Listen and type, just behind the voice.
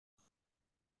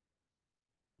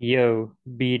Yo,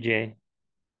 BJ,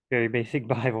 very basic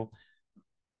Bible.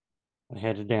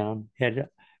 Heads down.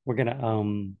 We're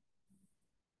gonna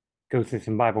go through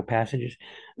some Bible passages.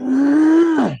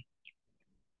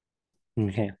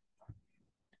 Okay,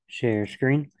 share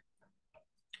screen.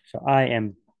 So I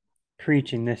am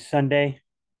preaching this Sunday.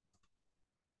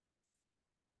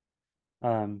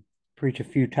 Preach a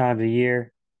few times a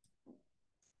year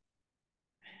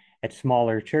at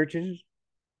smaller churches.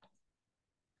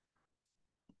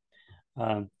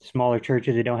 Smaller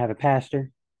churches that don't have a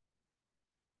pastor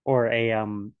or they have,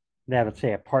 let's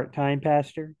say, a part-time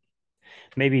pastor.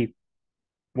 Maybe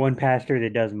one pastor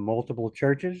that does multiple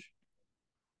churches.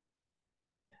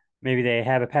 Maybe they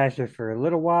have a pastor for a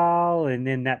little while and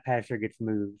then that pastor gets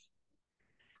moved.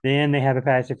 Then they have a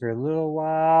pastor for a little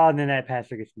while, and then that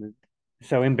pastor gets moved.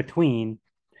 So in between,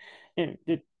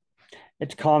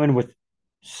 it's common with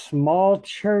small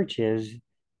churches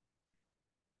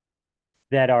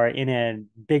that are in a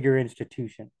bigger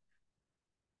institution.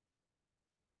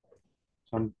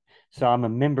 So I'm a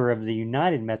member of the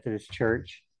United Methodist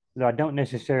Church, though I don't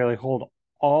necessarily hold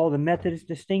all the Methodist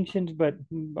distinctions, but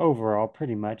overall,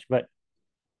 pretty much. But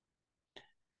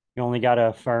you only got to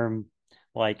affirm,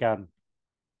 like, to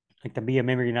be a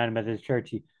member of United Methodist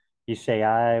Church, you say,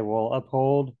 I will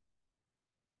uphold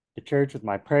the church with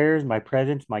my prayers, my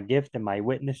presence, my gift, and my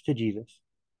witness to Jesus.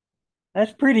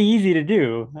 That's pretty easy to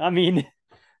do. I mean,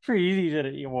 pretty easy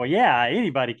to, well, yeah,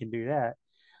 anybody can do that.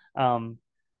 Um,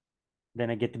 then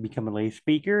I get to become a lay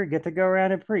speaker, get to go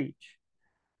around and preach.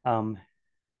 Um,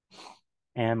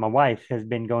 and my wife has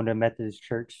been going to a Methodist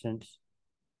church since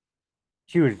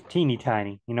she was teeny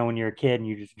tiny. You know, when you're a kid and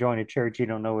you just join a church, you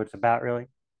don't know what it's about really.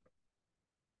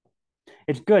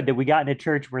 It's good that we got in a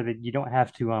church where you don't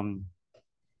have to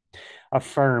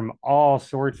affirm all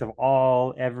sorts of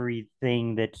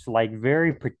everything that's like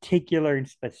very particular and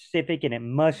specific and it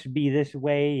must be this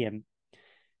way. And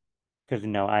because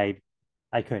no, I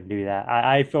couldn't do that.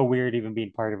 I feel weird even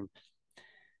being part of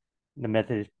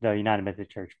the United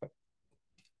Methodist Church.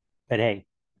 But hey,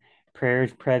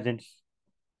 prayers, presence,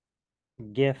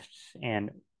 gifts,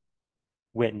 and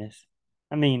witness.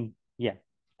 I mean, yeah,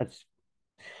 that's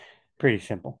pretty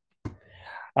simple.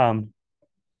 um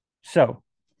so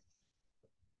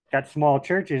got small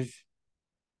churches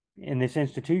in this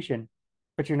institution,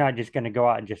 but you're not just going to go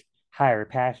out and just hire a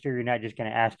pastor. You're not just going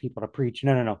to ask people to preach.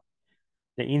 No, no, no.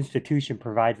 The institution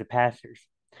provides the pastors.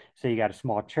 So you got a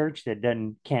small church that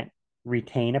doesn't can't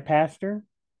retain a pastor,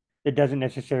 that doesn't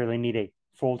necessarily need a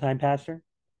full-time pastor,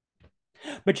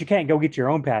 but you can't go get your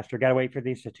own pastor. Got to wait for the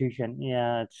institution.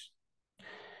 Yeah, it's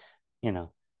you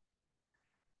know.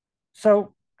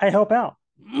 So I help out.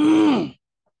 Gonna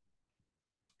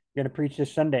preach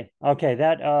this Sunday. Okay,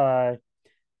 that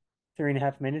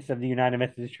 3.5 minutes of the United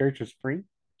Methodist Church was free.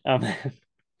 Um,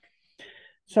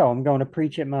 so I'm going to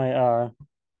preach at my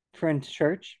friend's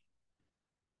church.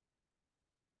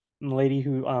 The lady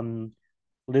who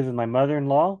lives with my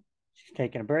mother-in-law. She's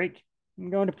taking a break. I'm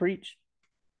going to preach.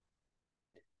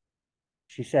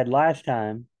 She said last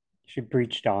time she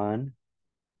preached on.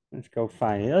 Let's go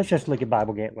find it. Let's just look at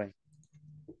Bible Gateway.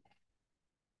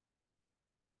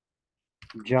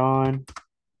 John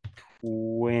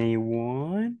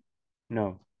 21.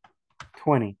 No,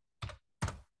 20.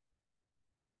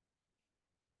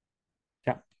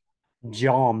 Yeah.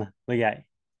 Jom. Look at it.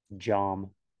 Jom.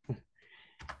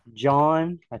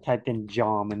 John. I typed in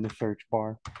Jom in the search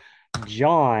bar.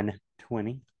 John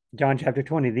 20. John chapter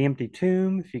 20. The empty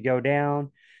tomb. If you go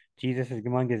down, Jesus is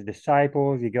among his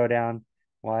disciples. You go down.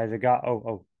 Why is it God?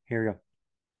 Oh, here we go.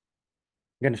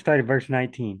 I'm going to start at verse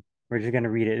 19. We're just going to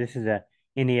read it. This is a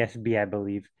NESB, I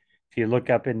believe. If you look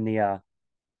up in you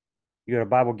go to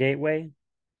Bible Gateway,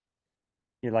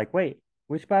 you're like, wait,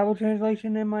 which Bible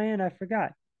translation am I in? I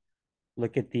forgot.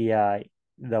 Look at the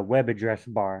web address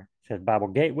bar. It says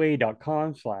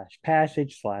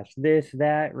BibleGateway.com/passage/this,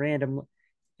 that, random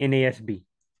NASB.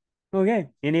 Okay,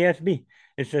 NASB.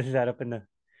 It says that up in the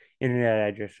internet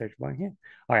address search bar. Yeah.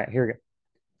 All right, here we go.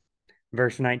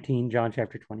 Verse 19, John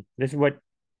chapter 20. This is what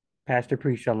Pastor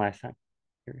preached on last time.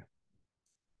 Here we go.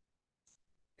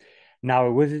 Now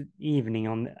it was evening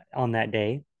on that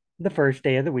day, the first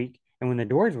day of the week, and when the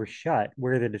doors were shut,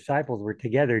 where the disciples were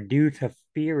together due to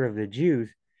fear of the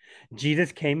Jews,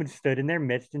 Jesus came and stood in their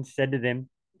midst and said to them,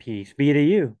 Peace be to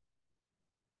you.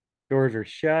 Doors are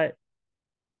shut,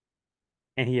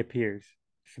 and he appears.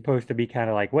 Supposed to be kind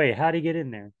of like, wait, how'd he get in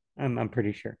there? I'm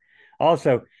pretty sure.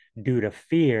 Also, due to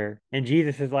fear, and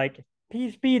Jesus is like,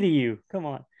 Peace be to you. Come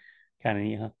on. Kind of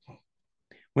neat, huh?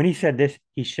 When he said this,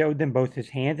 he showed them both his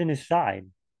hands and his side.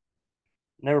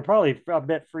 They were probably a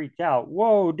bit freaked out.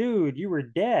 Whoa, dude, you were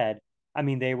dead. I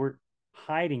mean, they were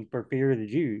hiding for fear of the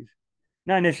Jews,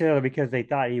 not necessarily because they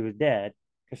thought he was dead,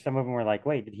 because some of them were like,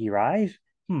 wait, did he rise?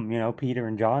 Peter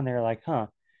and John, they were like, huh,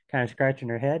 kind of scratching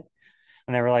their head.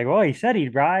 And they were like, well, he said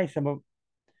he'd rise.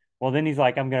 Well, then he's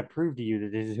like, I'm going to prove to you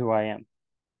that this is who I am.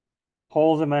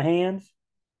 Holes in my hands,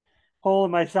 hole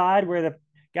in my side where the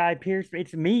guy pierced me.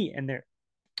 It's me. And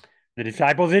the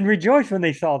disciples didn't rejoice when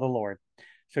they saw the Lord.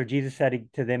 So Jesus said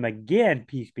to them again,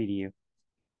 peace be to you.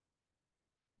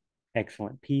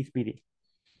 Excellent. Peace be to you.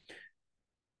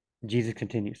 Jesus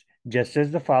continues, just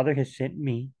as the Father has sent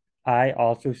me, I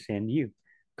also send you.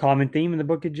 Common theme in the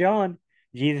book of John.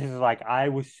 Jesus is like, I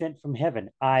was sent from heaven.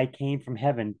 I came from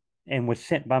heaven and was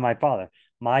sent by my Father.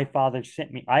 My Father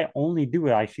sent me. I only do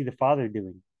what I see the Father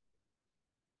doing.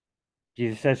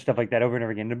 Jesus says stuff like that over and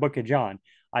over again. In the book of John,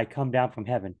 I come down from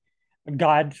heaven.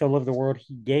 God so loved the world,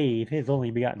 he gave his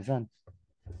only begotten Son.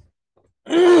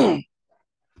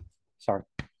 Sorry.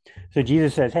 So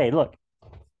Jesus says, hey, look,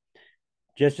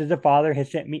 just as the Father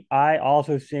has sent me, I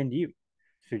also send you.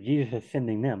 So Jesus is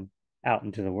sending them out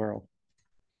into the world.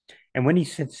 And when he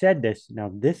said this,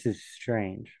 now this is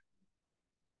strange.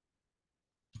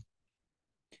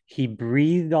 He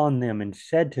breathed on them and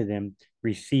said to them,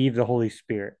 receive the Holy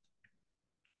Spirit.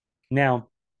 Now,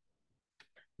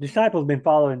 disciples been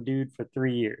following dude for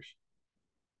 3 years.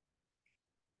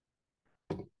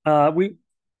 We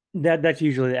that's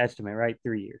usually the estimate, right?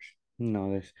 3 years.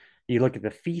 No, this you look at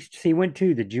the feasts he went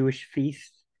to, the Jewish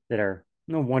feasts that are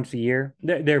once a year.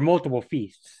 There are multiple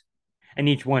feasts, and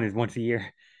each one is once a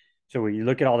year. So you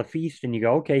look at all the feasts and you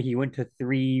go, okay, he went to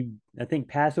three, I think,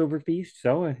 Passover feasts.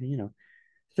 So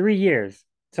 3 years.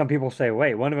 Some people say,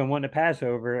 wait, one of them went to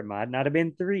Passover. It might not have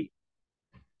been three.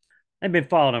 I've been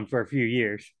following them for a few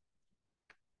years,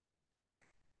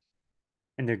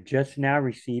 and they're just now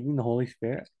receiving the Holy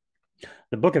Spirit.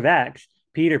 The book of Acts,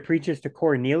 Peter preaches to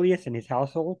Cornelius and his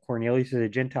household. Cornelius is a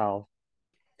Gentile,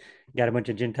 got a bunch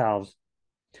of Gentiles.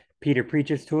 Peter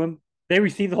preaches to him. They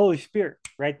receive the Holy Spirit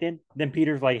right then. Then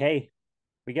Peter's like, hey,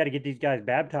 we got to get these guys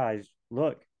baptized.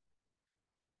 Look,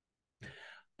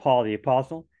 Paul the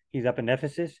apostle, he's up in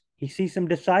Ephesus. He sees some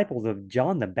disciples of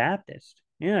John the Baptist.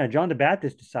 Yeah, John the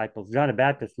Baptist disciples. John the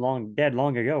Baptist long dead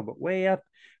long ago, but way up,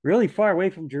 really far away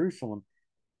from Jerusalem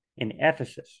in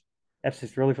Ephesus.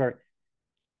 Ephesus really far.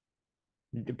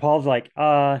 Paul's like,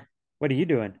 what are you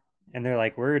doing? And they're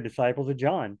like, we're disciples of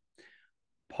John.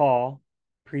 Paul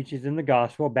preaches in the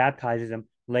gospel, baptizes them,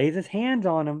 lays his hands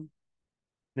on them.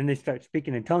 Then they start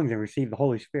speaking in tongues and receive the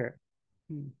Holy Spirit.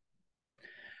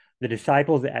 The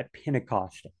disciples at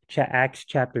Pentecost, Acts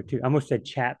chapter 2. I almost said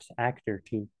chaps actor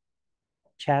 2.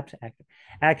 Chaps actor.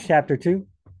 Acts chapter 2.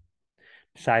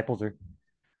 Disciples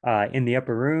are in the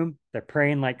upper room. They're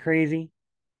praying like crazy.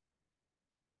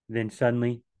 Then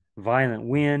suddenly, violent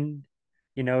wind.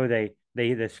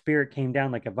 The spirit came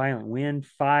down like a violent wind,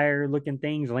 fire looking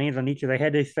things lands on each of their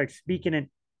head. They start speaking it.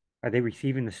 Are they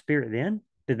receiving the spirit then?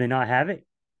 Did they not have it?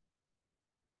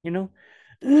 You know,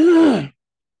 the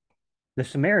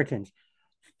Samaritans,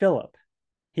 Philip,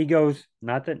 he goes,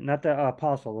 not the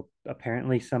apostle,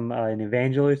 apparently some an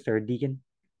evangelist or a deacon.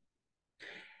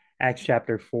 Acts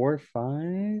chapter 4,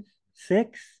 5,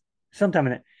 6, sometime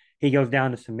in it. He goes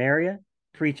down to Samaria,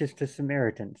 preaches to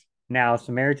Samaritans. Now,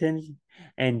 Samaritans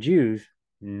and Jews,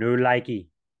 no likey.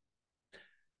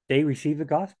 They receive the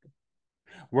gospel.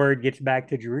 Word gets back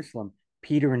to Jerusalem.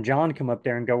 Peter and John come up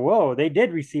there and go, whoa, they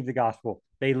did receive the gospel.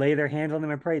 They lay their hands on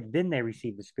them and pray. Then they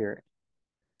receive the Spirit.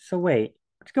 So wait,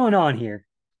 what's going on here?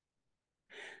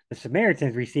 The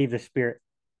Samaritans received the Spirit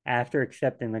after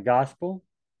accepting the gospel,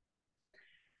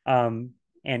 and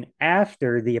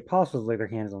after the apostles laid their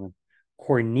hands on them.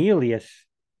 Cornelius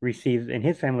received, and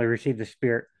his family received the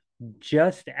Spirit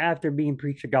just after being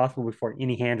preached the gospel before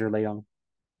any hands are laid on them.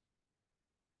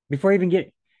 Before even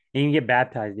get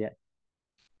baptized yet.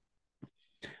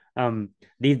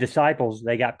 These disciples,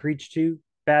 they got preached to,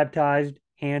 baptized,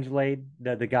 hands laid,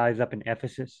 the guys up in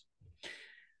Ephesus.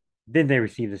 Then they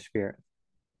receive the Spirit.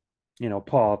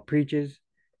 Paul preaches,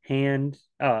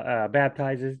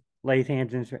 baptizes, lays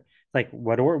hands in. Like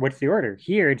what's the order?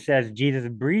 Here it says Jesus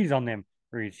breathes on them,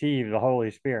 receive the Holy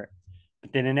Spirit.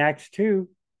 But then in Acts 2,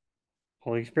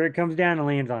 Holy Spirit comes down and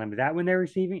lands on them. Is that when they're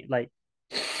receiving? Like,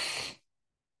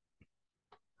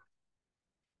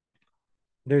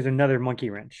 there's another monkey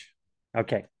wrench.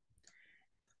 Okay.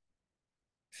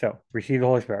 So receive the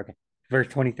Holy Spirit. Okay. Verse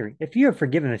 23. If you have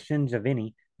forgiven the sins of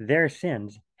any, their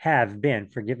sins have been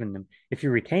forgiven them. If you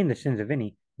retain the sins of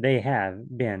any, they have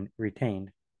been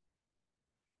retained.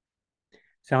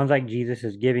 Sounds like Jesus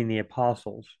is giving the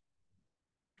apostles,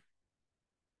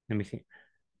 let me see,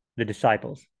 the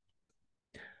disciples,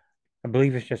 I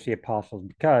believe it's just the apostles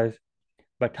because,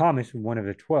 but Thomas, one of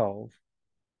the 12.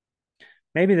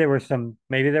 Maybe there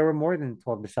were more than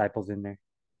 12 disciples in there.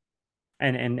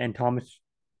 And Thomas,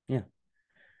 yeah.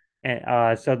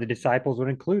 And so the disciples would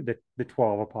include the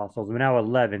 12 apostles. We're now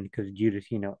 11 because Judas,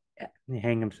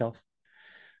 hang himself.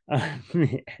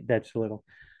 That's a little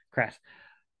crass.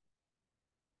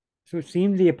 So it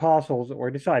seems the apostles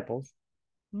or disciples,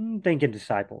 I'm thinking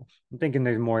disciples. I'm thinking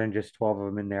there's more than just 12 of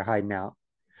them in there hiding out.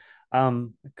 I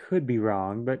could be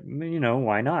wrong, but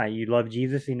why not? You love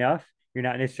Jesus enough. You're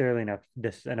not necessarily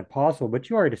an apostle, but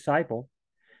you are a disciple.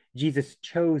 Jesus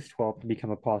chose 12 to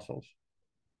become apostles.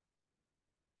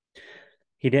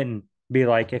 He didn't be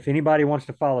like, if anybody wants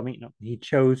to follow me. No, he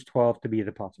chose 12 to be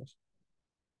the apostles.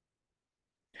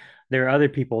 There are other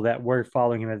people that were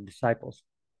following him as disciples.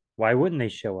 Why wouldn't they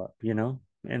show up,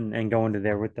 and go into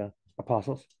there with the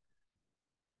apostles?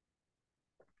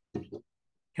 Kind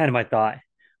of my thought.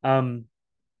 Um,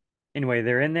 anyway,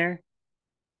 they're in there.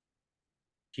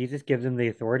 Jesus gives them the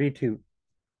authority to,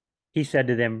 he said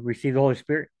to them, receive the Holy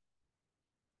Spirit.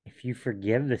 If you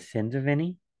forgive the sins of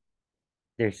any,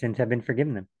 their sins have been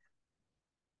forgiven them.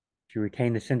 If you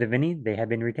retain the sins of any, they have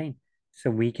been retained. So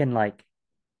we can, like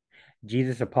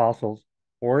Jesus apostles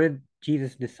or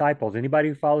Jesus disciples, anybody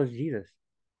who follows Jesus,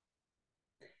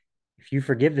 if you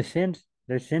forgive the sins,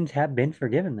 their sins have been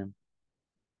forgiven them.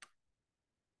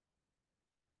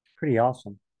 Pretty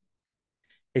awesome.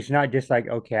 It's not just like,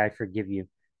 okay, I forgive you.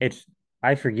 It's,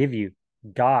 I forgive you.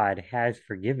 God has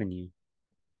forgiven you.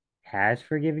 Has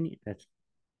forgiven you. That's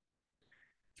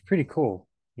it's pretty cool,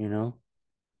 you know.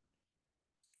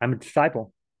 I'm a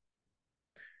disciple.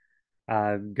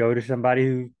 Go to somebody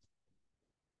who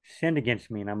sinned against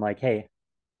me, and I'm like, hey,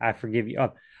 I forgive you.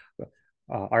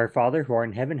 Our Father who art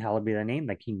in heaven, hallowed be thy name.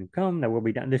 Thy kingdom come, thy will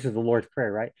be done. This is the Lord's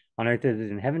prayer, right? On earth as it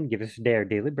is in heaven, give us today our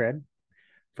daily bread.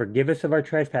 Forgive us of our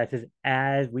trespasses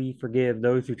as we forgive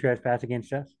those who trespass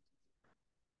against us.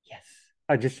 Yes.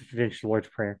 I just finished the Lord's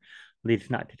Prayer. Lead us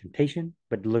not to temptation,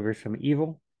 but deliver us from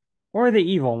evil or the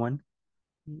evil one.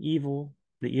 Evil,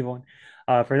 the evil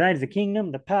one. For thine is the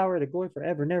kingdom, the power, the glory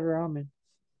forever and ever. Amen.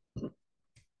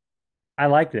 I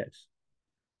like this.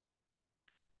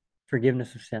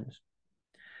 Forgiveness of sins.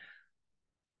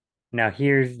 Now,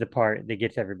 here's the part that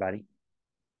gets everybody.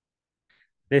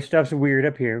 This stuff's weird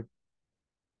up here.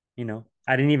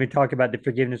 I didn't even talk about the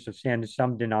forgiveness of sins.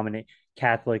 Some denominate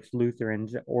Catholics,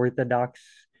 Lutherans, Orthodox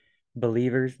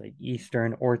believers, like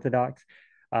Eastern Orthodox.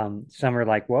 Some are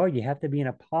like, well, you have to be an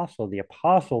apostle. The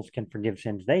apostles can forgive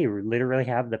sins. They literally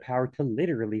have the power to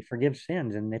literally forgive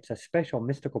sins, and it's a special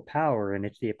mystical power, and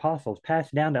it's the apostles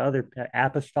passed down to other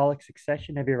apostolic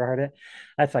succession. Have you ever heard of it?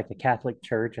 That's like the Catholic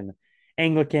Church and the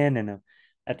Anglican, and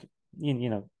that's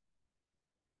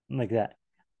like that.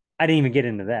 I didn't even get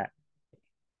into that.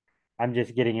 I'm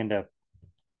just getting into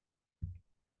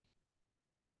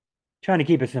trying to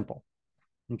keep it simple.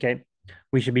 Okay.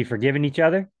 We should be forgiving each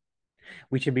other.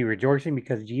 We should be rejoicing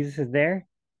because Jesus is there.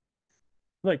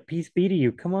 Look, peace be to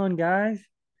you. Come on, guys.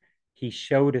 He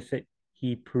showed us it.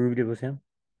 He proved it was him.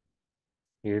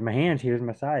 Here's my hands. Here's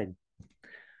my side.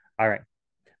 All right.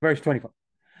 Verse 24.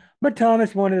 But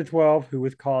Thomas, one of the 12, who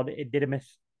was called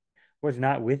Didymus, was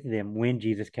not with them when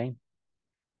Jesus came.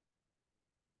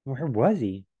 Where was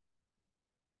he?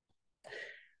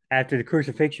 After the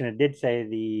crucifixion, it did say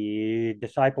the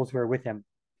disciples who were with him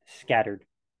scattered,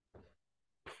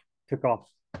 took off,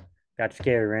 got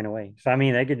scared, ran away. So, I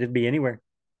mean, they could just be anywhere.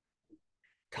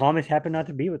 Thomas happened not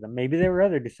to be with them. Maybe there were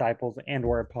other disciples and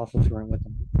or apostles who weren't with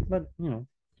them. But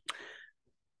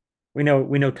we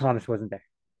know Thomas wasn't there.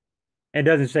 It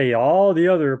doesn't say all the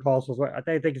other apostles were. I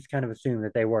think it's kind of assumed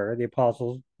that they were the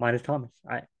apostles minus Thomas.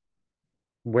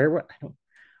 Where were I don't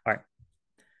all right.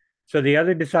 So the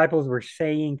other disciples were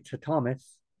saying to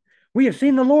Thomas, we have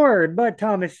seen the Lord, but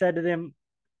Thomas said to them,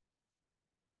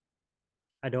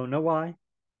 I don't know why.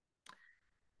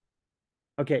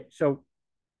 Okay, so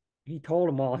he told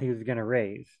them all he was gonna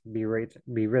be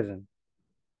risen.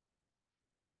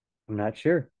 I'm not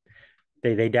sure.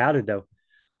 They doubted though.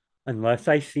 Unless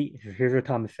I see, here's what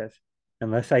Thomas says,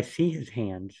 unless I see his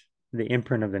hands, the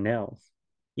imprint of the nails,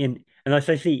 unless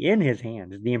I see in his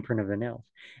hands the imprint of the nails,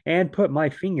 and put my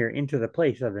finger into the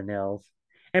place of the nails,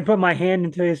 and put my hand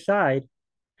into his side,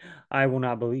 I will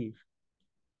not believe.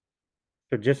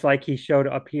 So just like he showed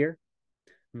up here,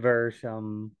 verse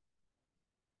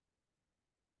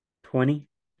 20,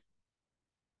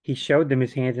 he showed them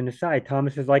his hands and his side.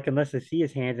 Thomas is like, unless I see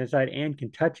his hands inside and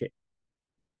can touch it,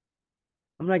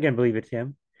 I'm not going to believe it's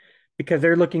him because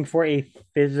they're looking for a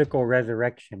physical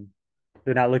resurrection.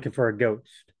 They're not looking for a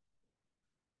ghost.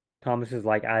 Thomas is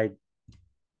like, I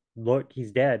look,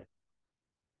 he's dead.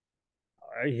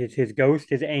 his ghost,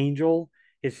 his angel,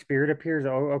 his spirit appears.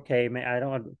 Oh, okay, man. I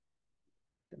don't.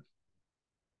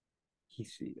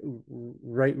 He's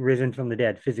right risen from the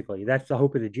dead physically. That's the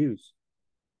hope of the Jews.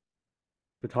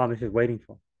 What Thomas is waiting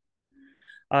for.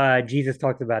 Jesus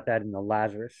talks about that in the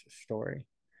Lazarus story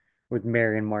with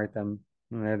Mary and Martha.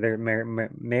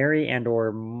 Mary and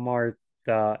or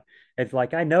Martha. It's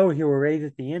like I know he will raise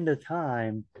at the end of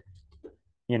time.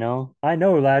 I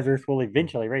know Lazarus will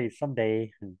eventually raise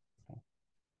someday.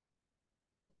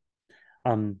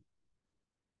 Um,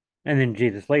 and then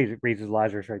Jesus raises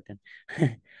Lazarus right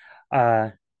then. uh,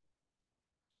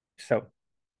 so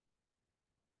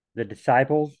the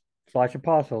disciples slash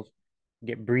apostles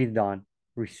get breathed on,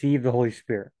 receive the Holy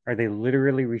Spirit. Are they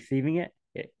literally receiving it?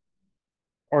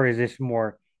 Or is this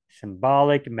more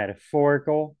symbolic,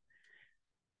 metaphorical?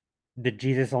 Did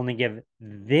Jesus only give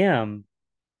them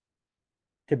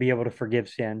to be able to forgive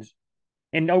sins?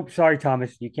 And oh, sorry,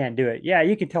 Thomas, you can't do it. Yeah,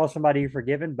 you can tell somebody you're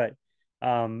forgiven, but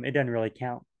it doesn't really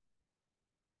count.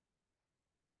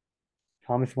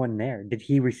 Thomas wasn't there. Did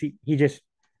he receive? He just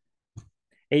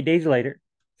 8 days later.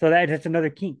 So that's another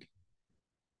kink.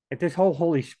 If this whole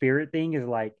Holy Spirit thing is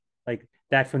like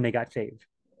that's when they got saved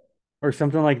or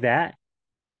something like that,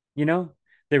 you know,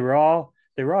 they were all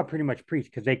pretty much priests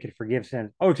because they could forgive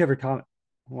sins. Oh, except for Thomas.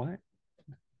 What?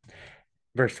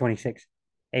 Verse 26.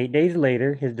 8 days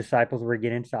later, his disciples were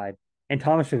again inside, and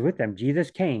Thomas was with them.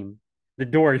 Jesus came, the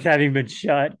doors having been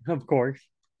shut, of course.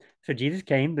 So Jesus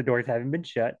came, the doors having been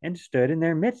shut, and stood in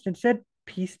their midst and said,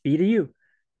 "Peace be to you."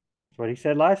 That's what he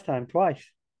said last time, twice.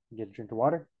 Get a drink of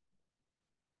water.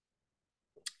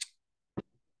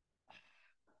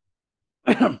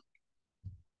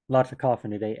 Lots of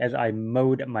coughing today as I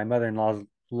mowed my mother in law's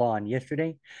lawn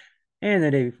yesterday and the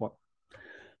day before.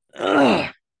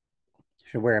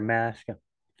 Should wear a mask, a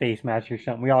face mask, or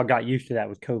something. We all got used to that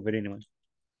with COVID, anyways.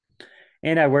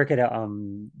 And I work at a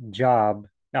job,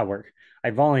 not work. I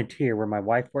volunteer where my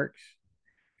wife works.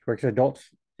 She works at adults.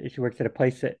 She works at a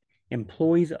place that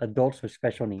employs adults with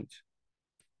special needs.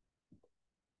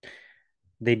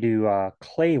 They do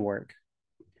clay work.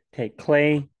 Take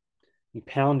clay, you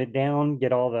pound it down,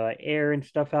 get all the air and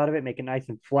stuff out of it, make it nice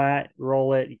and flat,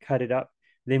 roll it, you cut it up.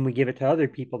 Then we give it to other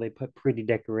people. They put pretty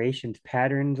decorations,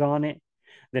 patterns on it.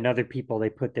 Then other people they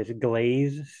put this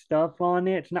glaze stuff on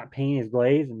it. It's not paint, it's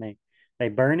glaze, and they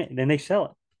burn it and then they sell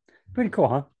it. Pretty cool,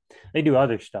 huh? They do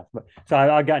other stuff, but so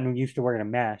I've gotten used to wearing a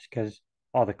mask because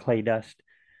all the clay dust,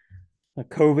 the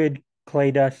COVID,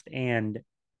 clay dust, and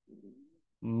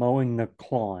mowing the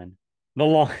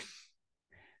lawn.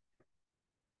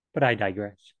 But I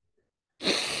digress.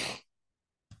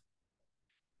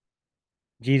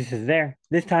 Jesus is there.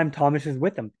 This time Thomas is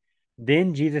with him.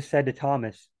 Then Jesus said to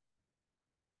Thomas,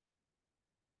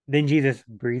 then Jesus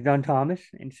breathed on Thomas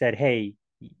and said, "Hey,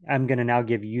 I'm going to now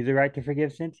give you the right to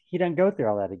forgive sins." He doesn't go through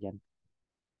all that again.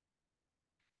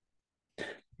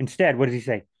 Instead, what does he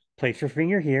say? Place your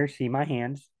finger here, see my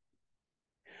hands,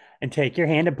 and take your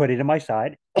hand and put it in my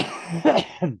side.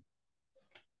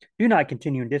 Do not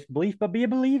continue in disbelief, but be a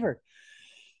believer.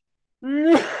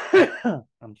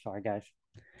 I'm sorry, guys.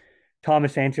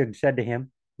 Thomas answered and said to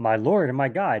him, "My Lord and my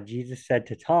God." Jesus said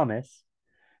to Thomas,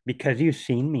 "Because you've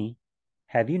seen me,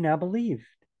 have you now believed?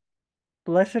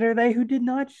 Blessed are they who did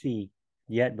not see,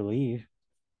 yet believe."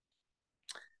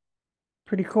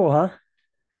 Pretty cool, huh?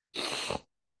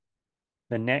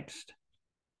 The next,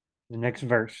 the next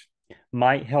verse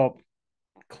might help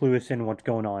clue us in what's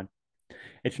going on.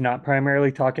 It's not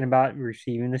primarily talking about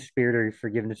receiving the Spirit or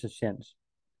forgiveness of sins.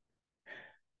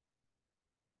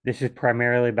 This is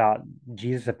primarily about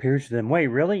Jesus appears to them. Wait,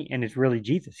 really? And it's really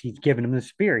Jesus. He's giving them the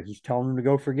Spirit. He's telling them to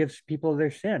go forgive people of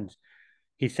their sins.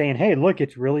 He's saying, "Hey, look,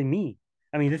 it's really me."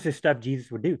 I mean, this is stuff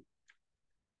Jesus would do.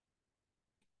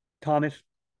 Thomas,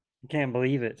 you can't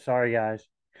believe it. Sorry, guys.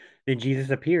 Then Jesus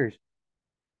appears.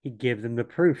 He gives them the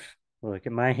proof. Look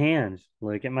at my hands.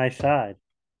 Look at my side.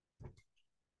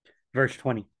 Verse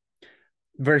 20.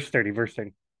 Verse 30. Verse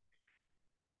 30.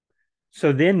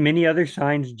 So then many other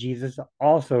signs Jesus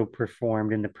also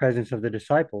performed in the presence of the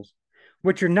disciples,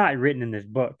 which are not written in this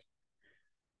book.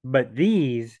 But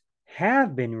these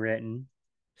have been written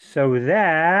so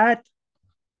that,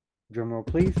 drumroll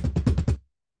please,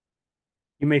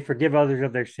 you may forgive others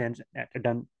of their sins.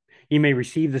 You may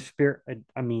receive the Spirit.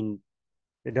 I mean,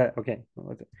 okay.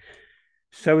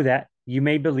 So that you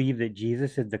may believe that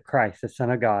Jesus is the Christ, the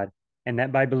Son of God, and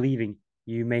that by believing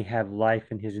you may have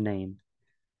life in his name.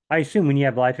 I assume when you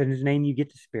have life in his name, you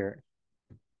get the Spirit.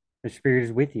 The Spirit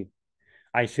is with you.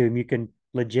 I assume you can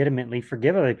legitimately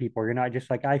forgive other people. You're not just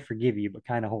like, "I forgive you," but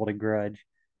kind of hold a grudge.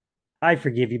 "I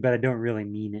forgive you, but I don't really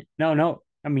mean it." No, no.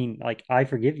 I mean, like, I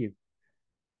forgive you.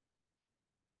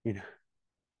 You know,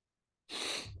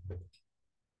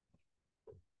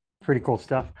 pretty cool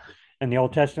stuff. In the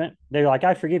Old Testament, they're like,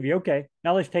 I forgive you. Okay,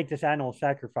 now let's take this animal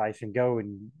sacrifice and go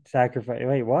and sacrifice.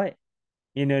 Wait, what?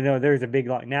 No, there's a big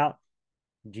line. Now,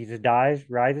 Jesus dies,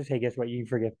 rises. Hey, guess what? You can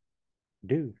forgive.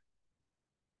 Dude,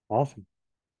 awesome.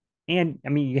 And I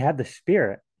mean, you have the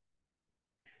Spirit.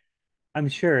 I'm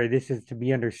sure this is to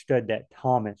be understood that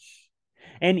Thomas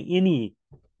and any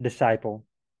disciple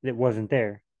that wasn't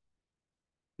there,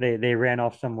 they ran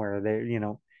off somewhere.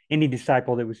 Any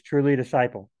disciple that was truly a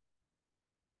disciple,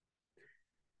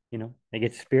 they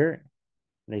get Spirit,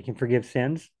 they can forgive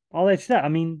sins, all that stuff. I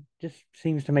mean, just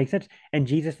seems to make sense. And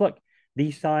Jesus, look,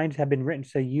 these signs have been written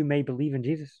so you may believe in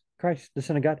Jesus Christ, the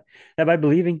Son of God, that by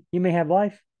believing you may have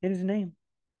life in his name.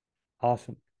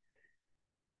 Awesome.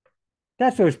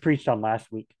 That's what was preached on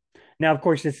last week. Now, of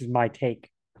course, this is my take.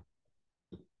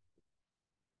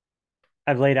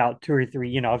 I've laid out two or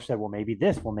three, I've said, well, maybe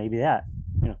this, well, maybe that.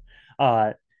 You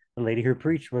know, the lady who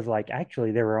preached was like,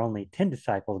 actually, there were only 10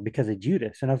 disciples because of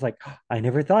Judas. And I was like, oh, I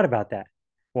never thought about that.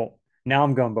 Well, now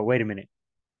I'm going, but wait a minute.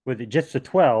 Was it just the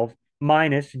 12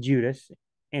 minus Judas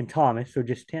and Thomas, so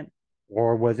just 10?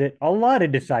 Or was it a lot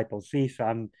of disciples? See,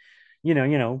 so we're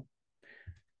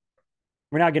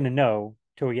not going to know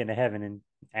till we get into heaven and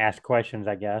ask questions,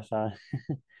 I guess.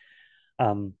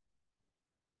 Um,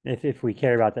 if we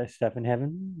care about that stuff in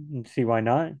heaven, and see why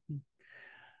not.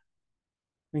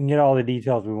 We can get all the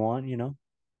details we want.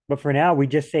 But for now, we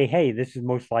just say, hey, this is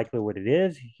most likely what it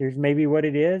is. Here's maybe what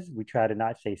it is. We try to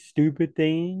not say stupid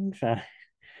things.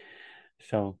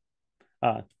 So,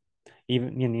 uh,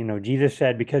 even, Jesus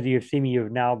said, because you have seen me, you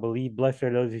have now believed. Blessed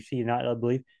are those who see and not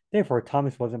believe. Therefore,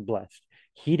 Thomas wasn't blessed.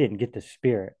 He didn't get the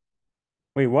Spirit.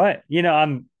 Wait, what?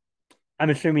 I'm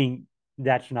assuming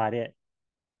that's not it.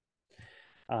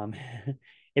 Um,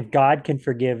 if God can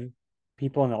forgive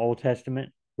people in the Old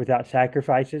Testament without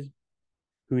sacrifices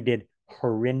who did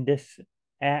horrendous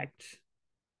acts,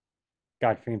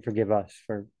 God can forgive us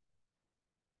for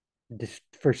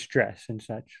stress and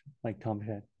such, like Tom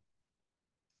said.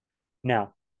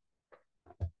 Now,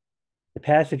 the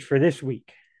passage for this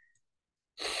week.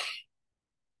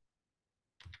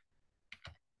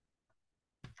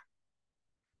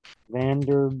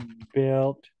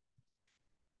 Vanderbilt,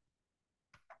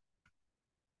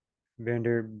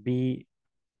 Vanderbilt.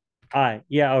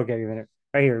 Yeah, okay, right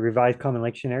here, Revised Common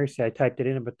Lectionary. See, I typed it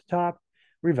in up at the top.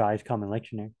 Revised Common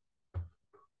Lectionary.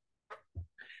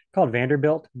 Called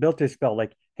Vanderbilt. Built is spelled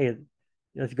like, hey,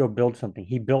 let's go build something.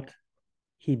 He built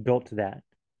that.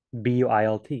 Built.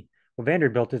 Well,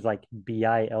 Vanderbilt is like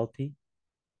Bilt.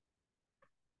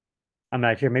 I'm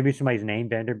not sure. Maybe somebody's name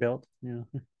Vanderbilt.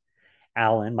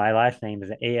 Allen. My last name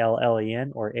is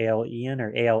Allen or Alen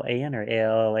or Alan or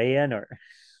Allan or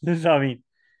so. I mean,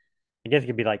 I guess it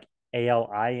could be like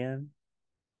Alin.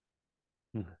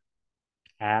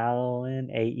 Allen,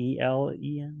 Aelen.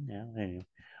 Yeah, anyway.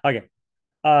 Okay.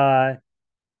 Uh,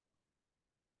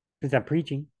 since I'm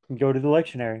preaching, go to the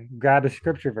lectionary, grab a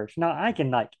scripture verse. Now I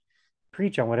can like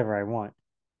preach on whatever I want,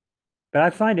 but I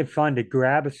find it fun to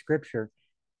grab a scripture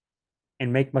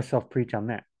and make myself preach on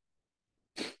that.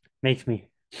 Makes me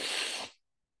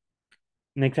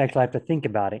makes actually have to think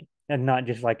about it and not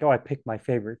just like, oh, I picked my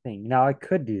favorite thing. Now I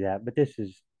could do that, but this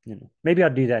is, maybe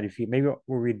I'll do that if you maybe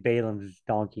we'll read Balaam's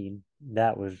donkey. And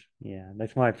that was, yeah,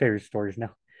 that's one of my favorite stories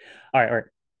now. All right.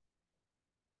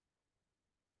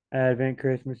 Advent,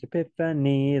 Christmas,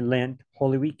 Epiphany, Lent,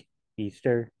 Holy Week,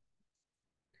 Easter.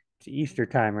 It's Easter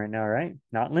time right now, right?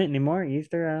 Not Lent anymore.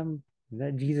 Easter. Is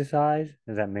that Jesus' eyes?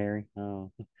 Is that Mary?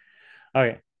 Oh,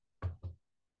 okay.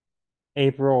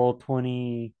 April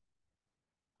 20.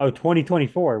 Oh,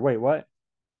 2024. Wait, what?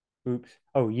 Oops.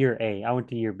 Oh, year A. I went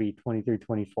to year B, 23,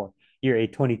 24. Year A,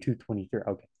 22, 23.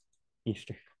 Okay.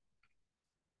 Easter.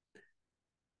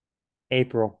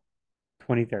 April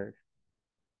 23rd.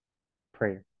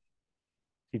 Prayer.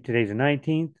 See, today's the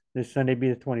 19th. This Sunday be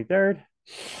the 23rd.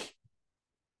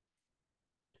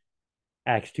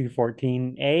 Acts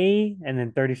 2:14a and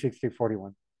then 36 through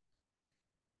 41.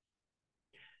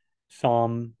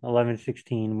 Psalm 11,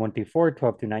 16, 1 through 4,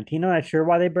 12 through 19. I'm not sure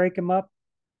why they break them up.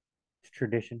 It's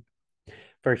tradition.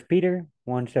 First Peter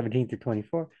 1, 17 through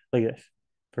 24. Look at this.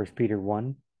 First Peter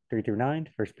 1, 3 through 9.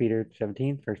 First Peter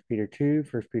 17. First Peter 2.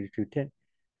 First Peter 2, 10.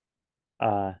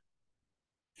 Uh,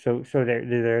 so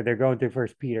they're going through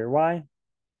First Peter. Why? I'm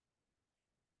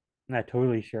not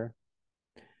totally sure.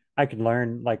 I could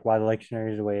learn like why the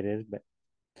lectionary is the way it is, but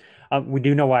we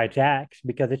do know why it's Acts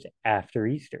because it's after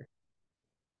Easter.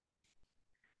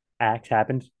 Acts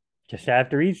happens just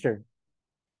after Easter.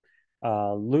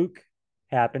 Luke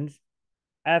happens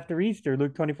after Easter.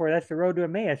 Luke 24. That's the road to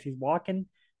Emmaus. He's walking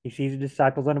He sees the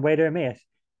disciples on the way to Emmaus.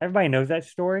 Everybody knows that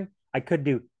story. I could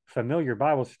do familiar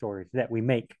Bible stories that we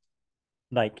make,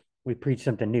 like we preach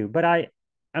something new, but I'm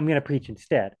going to preach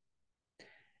instead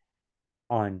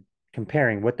on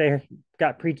comparing what they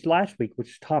got preached last week, which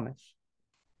is Thomas,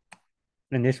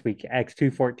 and this week, Acts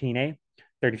 2:14a,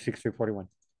 36 through 41.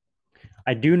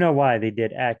 I do know why they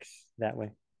did Acts that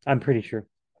way. I'm pretty sure.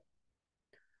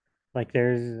 Like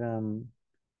there's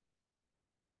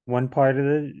one part of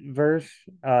the verse,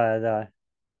 the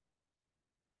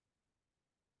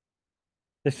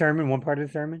sermon, one part of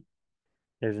the sermon.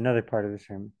 There's another part of the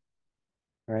sermon,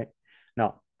 right?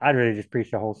 No, I'd really just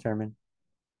preach the whole sermon.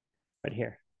 But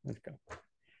here, let's go.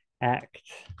 Acts.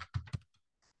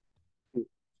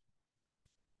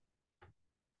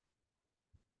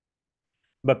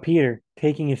 But Peter,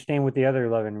 taking his stand with the other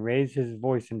 11, raised his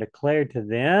voice and declared to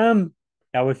them.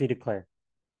 Now, what's he declare?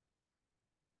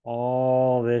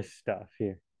 All this stuff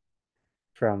here,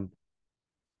 from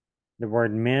the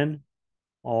word men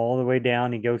all the way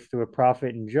down. He goes through a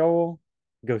prophet in Joel,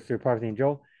 goes through a prophet in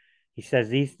Joel. He says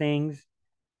these things,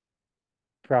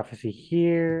 prophecy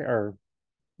here, or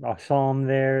a psalm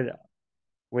there,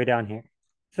 way down here.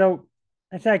 So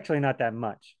it's actually not that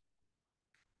much,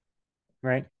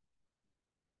 right?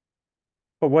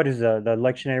 But what is the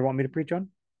lectionary want me to preach on?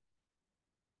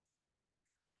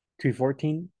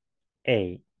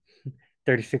 2:14a,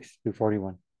 36 through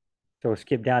 41. So we'll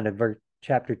skip down to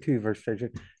chapter 2, verse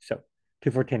 32. So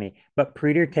 2:14a.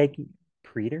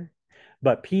 Peter,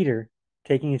 but Peter,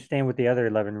 taking his stand with the other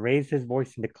 11, raised his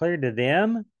voice and declared to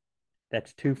them,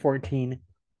 that's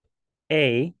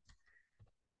 2:14a.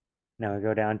 Now we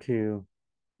go down to,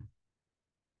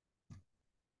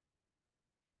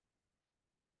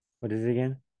 what is it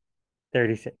again?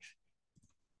 36.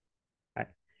 All right.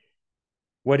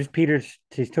 What is Peter's?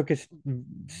 He took his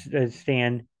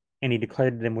stand and he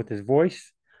declared to them with his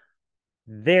voice.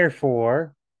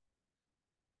 Therefore,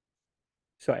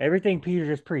 so everything Peter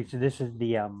just preached, this is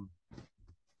the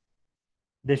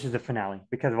finale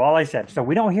because of all I said. So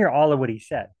we don't hear all of what he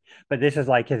said, but this is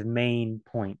like his main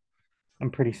point.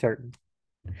 I'm pretty certain.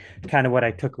 Kind of what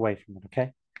I took away from it.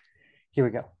 Okay. Here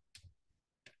we go.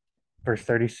 Verse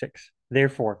 36.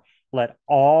 Therefore, let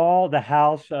all the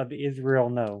house of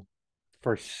Israel know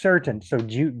for certain. So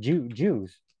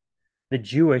Jews, the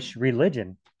Jewish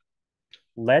religion,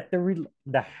 let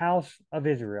the house of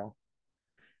Israel,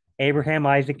 Abraham,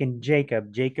 Isaac, and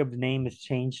Jacob. Jacob's name is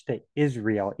changed to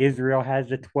Israel. Israel has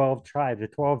the 12 tribes. The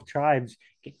 12 tribes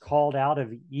get called out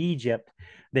of Egypt.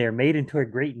 They are made into a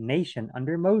great nation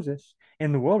under Moses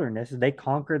in the wilderness. They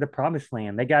conquer the promised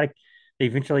land. They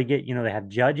eventually get, they have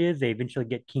judges. They eventually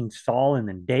get King Saul and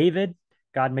then David.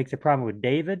 God makes a problem with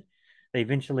David.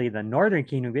 The northern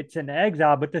kingdom gets sent to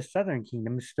exile, but the southern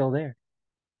kingdom is still there.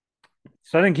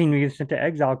 Southern kingdom gets sent to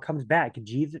exile, comes back.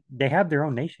 Jesus, they have their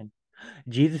own nation.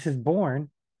 Jesus is born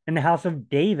in the house of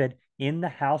David, in the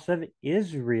house of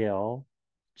Israel,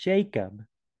 Jacob.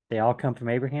 They all come from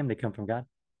Abraham. They come from God.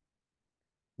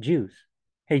 Jews.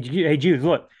 Hey, Jews,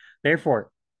 look.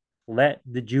 Therefore, let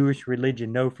the Jewish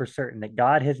religion know for certain that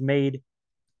God has made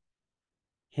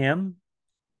him,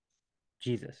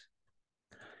 Jesus,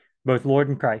 both Lord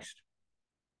and Christ.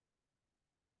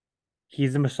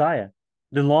 He's the Messiah,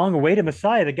 the long awaited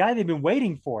Messiah, the guy they've been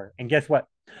waiting for. And guess what?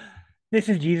 This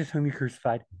is Jesus whom you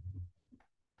crucified.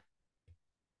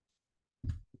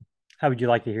 How would you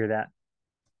like to hear that?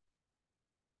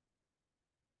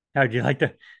 How would you like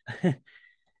to?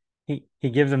 he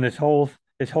gives them this whole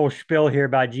spiel here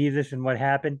about Jesus and what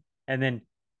happened, and then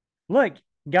look,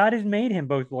 God has made him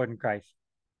both Lord and Christ.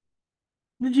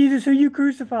 The Jesus who you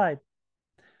crucified.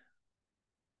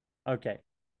 Okay,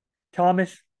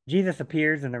 Thomas. Jesus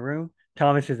appears in the room.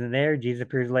 Thomas isn't there. Jesus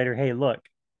appears later. Hey, look,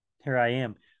 here I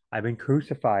am. I've been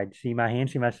crucified. See my hand,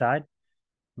 see my side.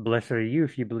 Blessed are you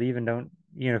if you believe and don't,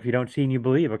 if you don't see and you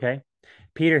believe. Okay.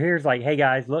 Peter here's like, hey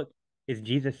guys, look, it's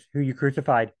Jesus who you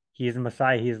crucified. He is the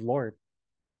Messiah. He is Lord.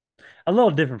 A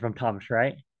little different from Thomas,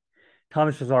 right?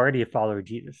 Thomas was already a follower of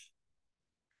Jesus.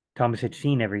 Thomas had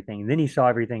seen everything. Then he saw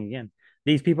everything again.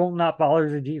 These people, not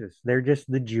followers of Jesus. They're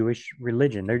just the Jewish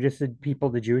religion. They're just the people,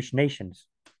 the Jewish nations,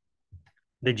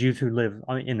 the Jews who live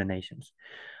in the nations.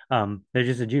 They're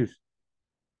just the Jews.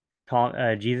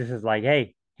 Jesus is like,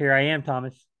 hey, here I am,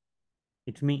 Thomas.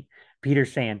 It's me.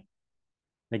 Peter's saying,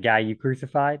 the guy you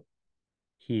crucified,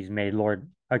 he's made Lord.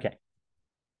 Okay.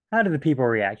 How did the people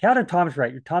react? How did Thomas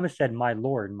react? Thomas said, my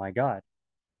Lord, my God,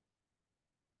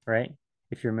 right?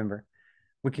 If you remember,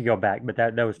 we could go back, but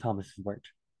that was Thomas's words.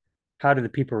 How did the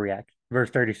people react? Verse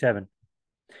 37.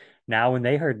 Now, when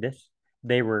they heard this,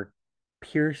 they were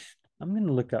pierced. I'm going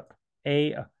to look up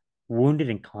wounded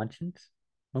in conscience.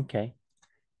 Okay.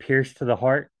 Pierced to the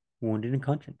heart, wounded in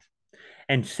conscience.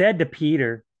 And said to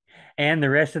Peter and the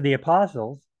rest of the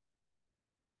apostles,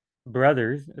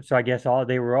 brothers, so I guess all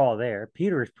they were all there.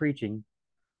 Peter was preaching.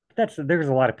 There's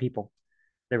a lot of people.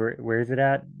 There were, where is it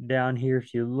at? Down here,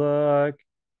 if you look,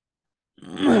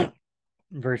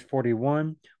 verse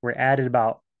 41, we're added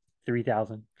about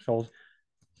 3,000 souls,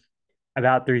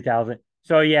 about 3,000.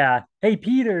 So yeah, hey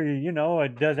Peter,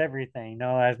 it does everything.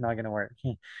 No, that's not going to work.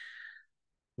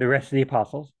 The rest of the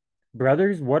apostles,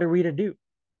 brothers, what are we to do?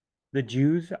 The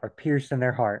Jews are pierced in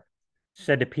their heart.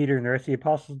 Said to Peter and the rest of the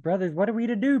apostles, brothers, what are we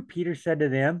to do? Peter said to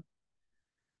them,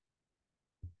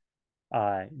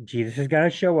 Jesus is going to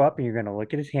show up and you're going to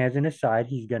look at his hands and his side.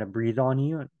 He's going to breathe on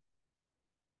you,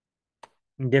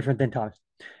 different than Thomas.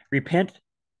 Repent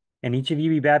and each of you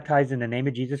be baptized in the name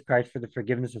of Jesus Christ for the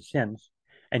forgiveness of sins,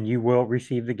 and you will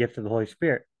receive the gift of the Holy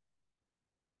Spirit.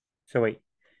 So wait,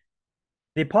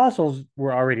 the apostles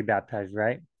were already baptized,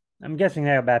 right? I'm guessing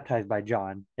they got baptized by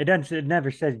John. It never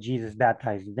says Jesus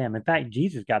baptized them. In fact,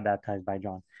 Jesus got baptized by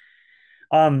John.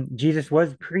 Jesus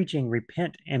was preaching,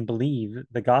 repent and believe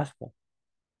the gospel.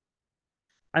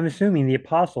 I'm assuming the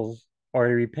apostles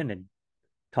already repented.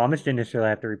 Thomas didn't necessarily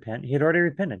have to repent. He had already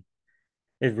repented.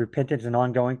 Is repentance an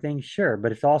ongoing thing? Sure,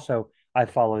 but it's also I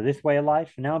follow this way of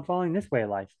life, and now I'm following this way of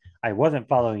life. I wasn't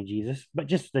following Jesus, but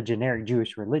just the generic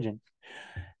Jewish religion.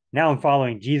 Now I'm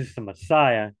following Jesus the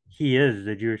Messiah. He is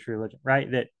the Jewish religion,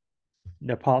 right? That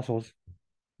the apostles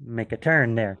make a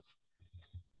turn there.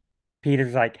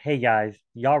 Peter's like, hey guys,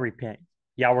 y'all repent.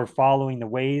 Y'all were following the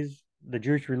ways, the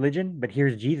Jewish religion, but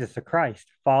here's Jesus the Christ.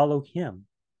 Follow him.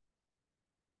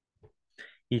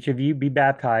 Each of you be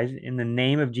baptized in the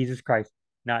name of Jesus Christ,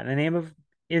 not in the name of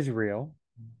Israel,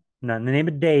 not in the name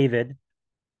of David,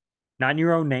 not in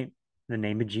your own name, in the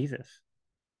name of Jesus,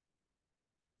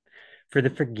 for the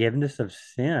forgiveness of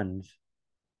sins.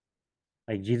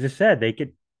 Like Jesus said, they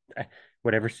could,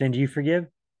 whatever sins you forgive,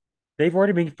 they've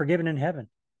already been forgiven in heaven.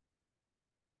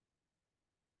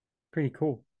 Pretty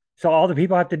cool. So all the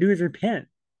people have to do is repent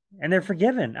and they're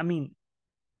forgiven. I mean,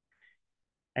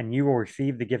 and you will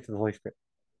receive the gift of the Holy Spirit.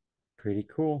 Pretty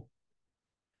cool.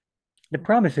 The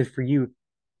promise is for you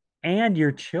and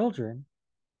your children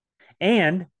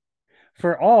and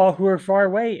for all who are far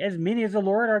away, as many as the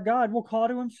Lord our God will call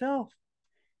to himself.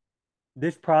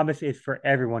 This promise is for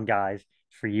everyone, guys.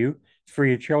 It's for you, it's for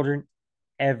your children,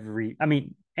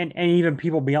 and even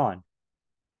people beyond.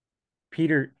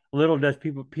 Little does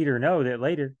Peter know that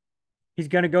later he's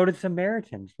going to go to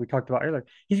Samaritans, we talked about earlier.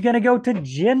 He's going to go to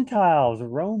Gentiles,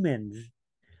 Romans.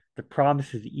 The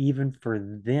promise is even for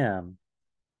them.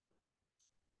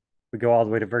 We go all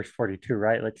the way to verse 42,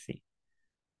 right? Let's see.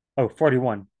 Oh,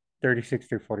 41, 36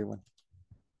 through 41.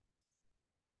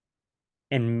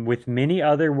 And with many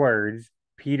other words,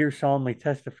 Peter solemnly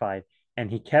testified,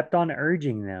 and he kept on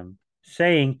urging them,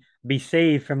 saying, be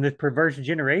saved from this perverse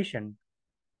generation.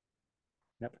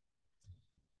 Yep.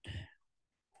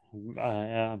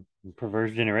 Uh,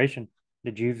 Perverse generation.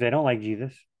 The Jews, they don't like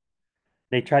Jesus.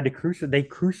 They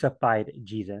crucified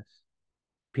Jesus.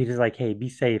 Peter's like, hey, be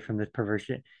saved from this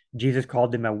perversion. Jesus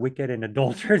called them a wicked and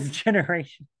adulterous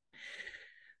generation.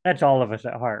 That's all of us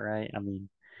at heart, right? I mean,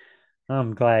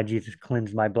 I'm glad Jesus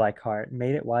cleansed my black heart,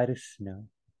 made it white as snow,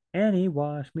 and he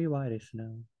washed me white as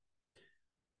snow.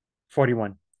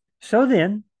 41. So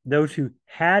then, those who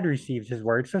had received his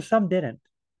word, so some didn't.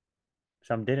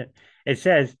 Some didn't. It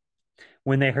says,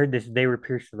 when they heard this, they were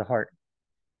pierced to the heart.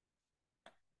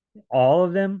 All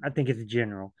of them, I think it's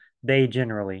general. They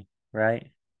generally,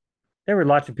 right? There were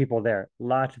lots of people there,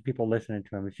 lots of people listening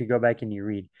to him. If you go back and you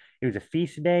read, it was a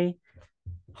feast day.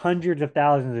 Hundreds of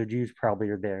thousands of Jews probably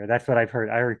are there. That's what I've heard.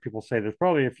 I heard people say there's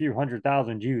probably a few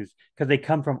 100,000 Jews because they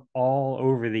come from all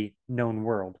over the known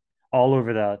world, all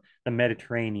over the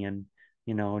Mediterranean,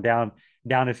 down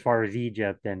as far as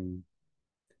Egypt and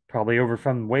probably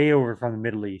way over from the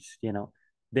Middle East.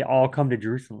 They all come to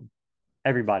Jerusalem.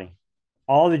 Everybody,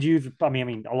 all the Jews. I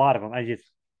mean, a lot of them. I just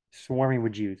swarming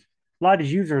with Jews. A lot of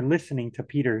Jews are listening to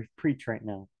Peter preach right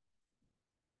now.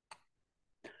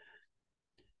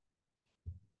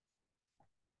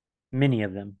 Many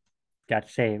of them got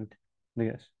saved. Look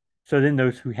at this. So then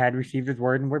those who had received his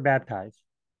word and were baptized.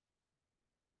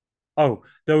 Oh,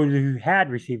 those who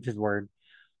had received his word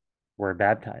were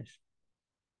baptized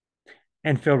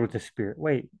and filled with the Spirit.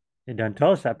 Wait, it doesn't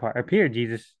tell us that part. Up here,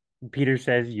 Peter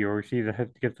says, you'll receive the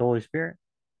gift of the Holy Spirit.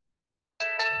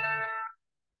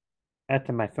 That's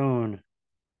in my phone.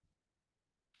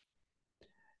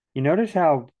 You notice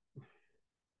how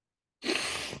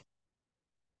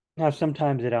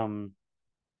sometimes it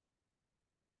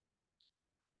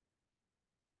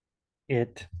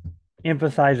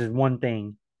emphasizes one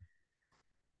thing.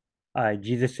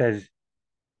 Jesus says,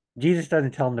 Jesus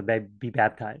doesn't tell them to be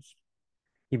baptized.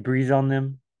 He breathes on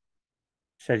them,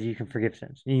 says you can forgive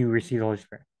sins, and you receive the Holy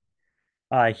Spirit.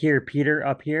 Here, Peter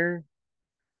up here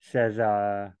says,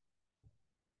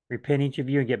 repent each of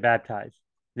you and get baptized.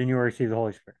 Then you will receive the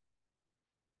Holy Spirit.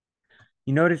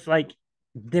 You notice like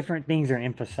different things are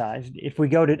emphasized. If we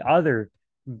go to other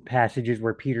passages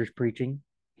where Peter's preaching,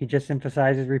 he just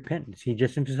emphasizes repentance. He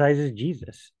just emphasizes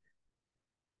Jesus.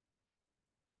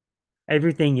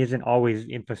 Everything isn't always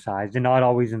emphasized and not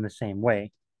always in the same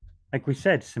way. Like we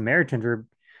said, Samaritans were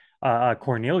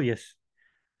Cornelius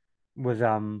was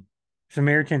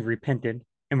Samaritans repented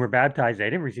and were baptized. They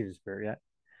didn't receive the Spirit yet.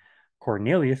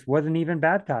 Cornelius wasn't even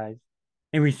baptized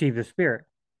and received the Spirit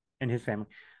and his family.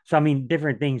 So I mean,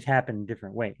 different things happen in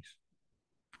different ways.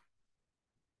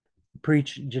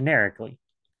 Preach generically.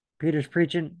 Peter's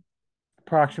preaching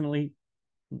approximately.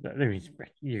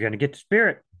 You're going to get the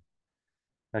Spirit.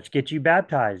 Let's get you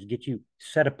baptized, get you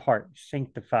set apart,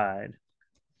 sanctified.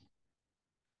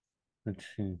 Let's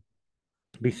see.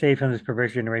 Be saved from this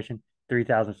perverse generation.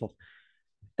 3,000 souls.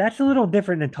 That's a little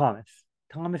different than Thomas.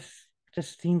 Thomas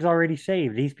just seems already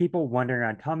saved. These people wandering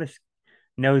around. Thomas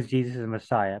knows Jesus is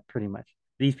Messiah, pretty much.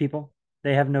 These people,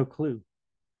 they have no clue,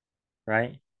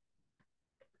 right?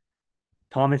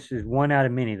 Thomas is one out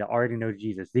of many that already knows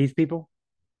Jesus. These people,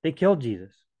 they killed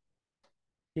Jesus.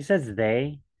 He says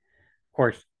they, of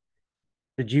course,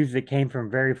 the Jews that came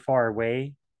from very far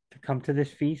away to come to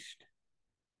this feast,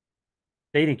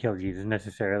 they didn't kill Jesus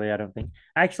necessarily, I don't think.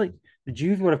 Actually, the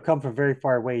Jews would have come from very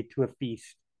far away to a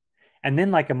feast. And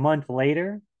then, like a month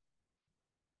later,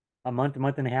 a month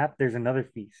and a half, there's another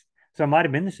feast. So it might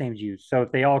have been the same Jews. So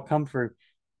if they all come for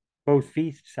both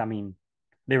feasts, I mean,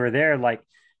 they were there like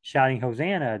shouting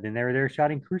Hosanna, then they were there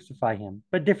shouting crucify him.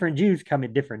 But different Jews come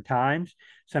at different times.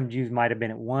 Some Jews might have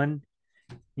been at one,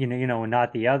 and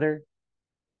not the other.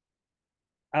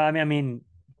 I mean,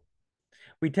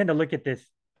 we tend to look at this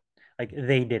like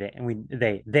they did it,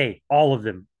 and all of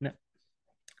them. No,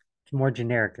 it's more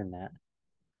generic than that.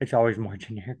 It's always more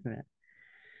generic than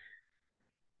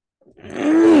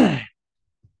that.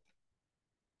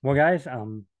 Well, guys,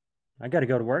 I got to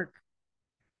go to work.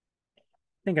 I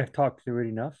think I've talked through it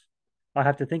enough. I'll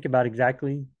have to think about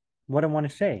exactly what I want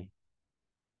to say.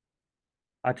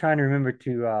 I'll try and remember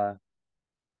to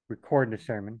record the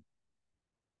sermon.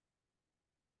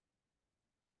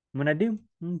 When I do,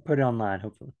 put it online,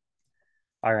 hopefully.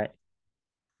 All right.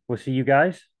 We'll see you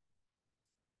guys.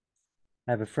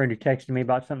 I have a friend who texted me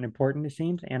about something important, it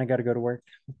seems, and I got to go to work.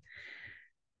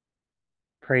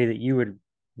 Pray that you would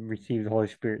receive the Holy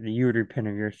Spirit, that you would repent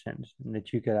of your sins, and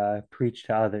that you could preach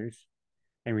to others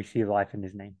and receive life in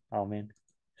his name. Amen.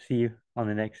 See you on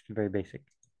the next very basic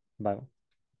Bible.